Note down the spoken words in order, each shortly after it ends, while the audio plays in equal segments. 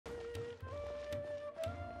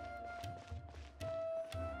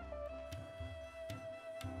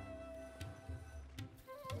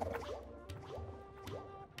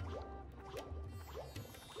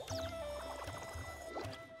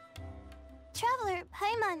Traveler,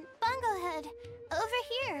 Paimon, Bongohead, over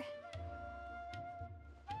here.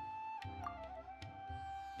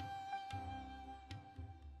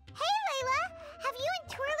 Hey, Layla! Have you and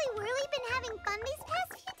Twirly Whirly been having fun these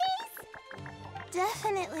past few days?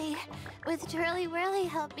 Definitely. With Twirly Whirly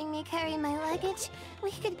helping me carry my luggage,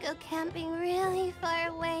 we could go camping really far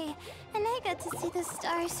away, and I got to see the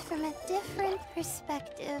stars from a different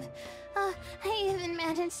perspective. Oh, I even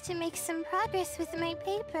managed to make some progress with my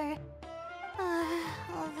paper.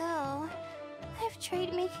 Although, I've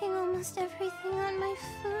tried making almost everything on my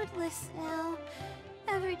food list now.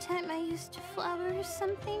 Every time I used a flower or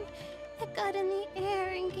something, it got in the air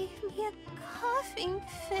and gave me a coughing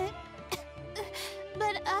fit.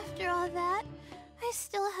 But after all that, I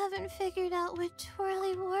still haven't figured out what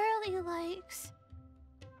Twirly Whirly likes.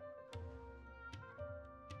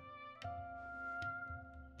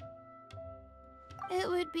 It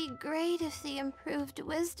would be great if the improved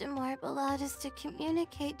wisdom orb allowed us to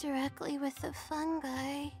communicate directly with the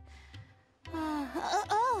fungi.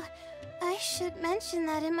 I should mention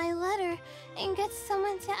that in my letter and get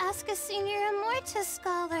someone to ask a senior Immortus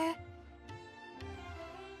scholar.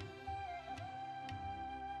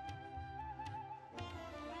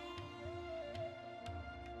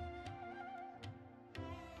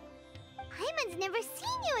 Paimon's never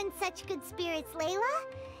seen you in such good spirits, Layla.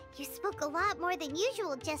 You spoke a lot more than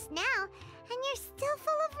usual just now, and you're still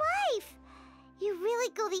full of life. You really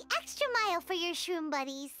go the extra mile for your shroom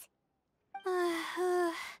buddies.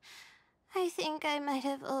 I think I might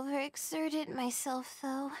have overexerted myself,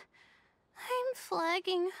 though. I'm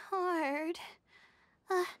flagging hard.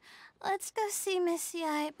 Let's go see Miss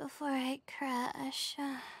Yai before I crash.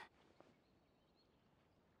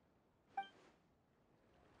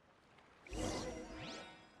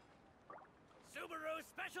 Subaru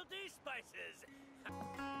Specialty Spices!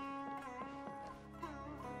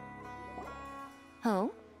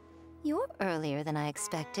 Oh? You're earlier than I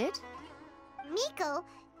expected. Miko,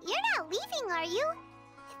 you're not leaving, are you?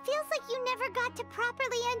 It feels like you never got to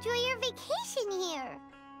properly enjoy your vacation here.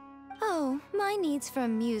 Oh, my needs for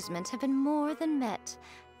amusement have been more than met.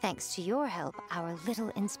 Thanks to your help, our little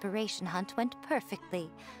inspiration hunt went perfectly.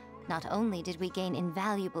 Not only did we gain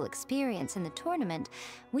invaluable experience in the tournament,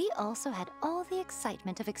 we also had all the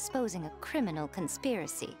excitement of exposing a criminal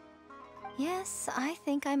conspiracy. Yes, I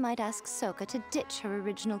think I might ask Soka to ditch her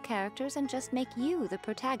original characters and just make you the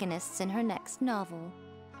protagonists in her next novel.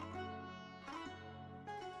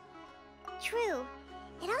 True.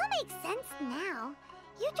 It all makes sense now.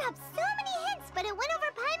 You dropped so many hints, but it went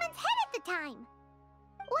over Paimon's head at the time.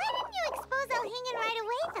 Why didn't you expose Elhingen right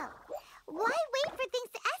away, though? Why wait for things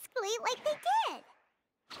to escalate like they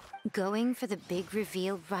did? Going for the big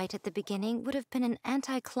reveal right at the beginning would have been an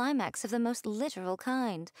anticlimax of the most literal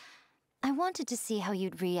kind. I wanted to see how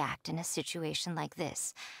you'd react in a situation like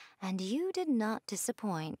this, and you did not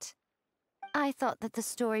disappoint. I thought that the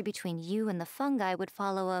story between you and the fungi would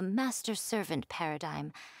follow a master-servant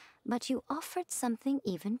paradigm, but you offered something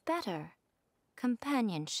even better.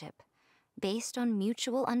 Companionship, based on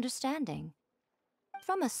mutual understanding.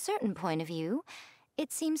 From a certain point of view,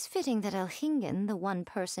 it seems fitting that Elhingen, the one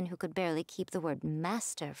person who could barely keep the word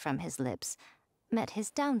master from his lips, met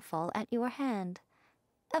his downfall at your hand.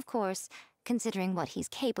 Of course, considering what he's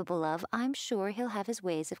capable of, I'm sure he'll have his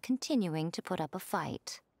ways of continuing to put up a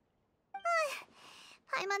fight.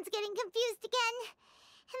 Paimon's getting confused again.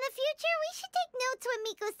 In the future, we should take notes when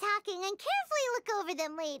Miko's talking and carefully look over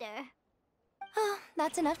them later. Oh,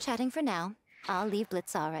 that's enough chatting for now. I'll leave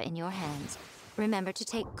Blitzara in your hands. Remember to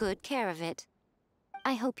take good care of it.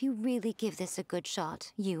 I hope you really give this a good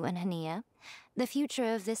shot, you and Hania. The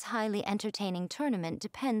future of this highly entertaining tournament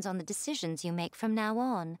depends on the decisions you make from now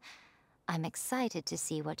on. I'm excited to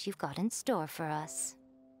see what you've got in store for us.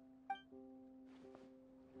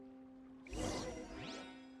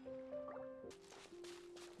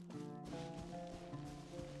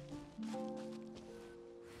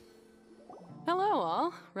 Hello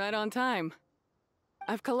all, right on time.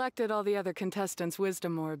 I've collected all the other contestants'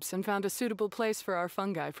 wisdom orbs and found a suitable place for our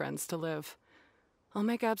fungi friends to live. I'll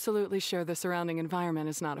make absolutely sure the surrounding environment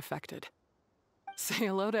is not affected. Say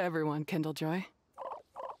hello to everyone, Kindlejoy.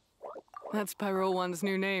 That's Pyro 1's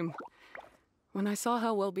new name. When I saw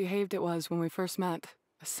how well behaved it was when we first met,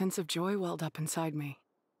 a sense of joy welled up inside me.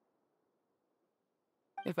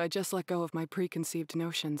 If I just let go of my preconceived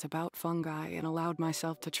notions about fungi and allowed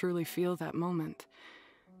myself to truly feel that moment,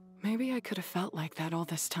 maybe I could have felt like that all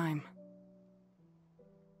this time.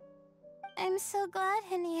 I'm so glad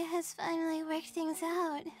Hania has finally worked things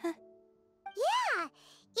out. Yeah!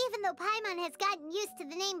 Even though Paimon has gotten used to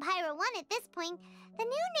the name Pyro 1 at this point, the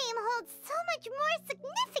new name holds so much more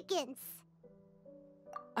significance.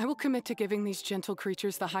 I will commit to giving these gentle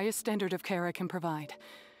creatures the highest standard of care I can provide.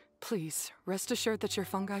 Please, rest assured that your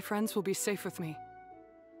fungi friends will be safe with me.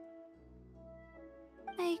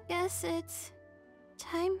 I guess it's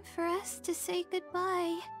time for us to say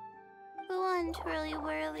goodbye. Go on, Twirly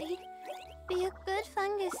Whirly. Be a good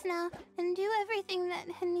fungus now and do everything that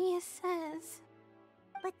Hania says.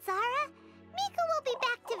 But Zara, Mika will be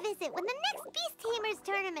back to visit when the next Beast Tamers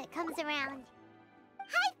tournament comes around.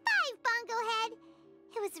 High five, Bongo Head!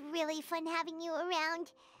 It was really fun having you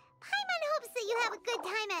around. Paimon hopes that you have a good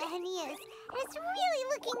time at Hania's, and is really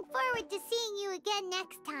looking forward to seeing you again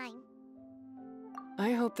next time.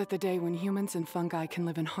 I hope that the day when humans and fungi can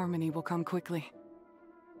live in harmony will come quickly.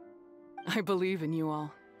 I believe in you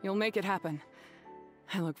all. You'll make it happen.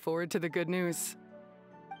 I look forward to the good news.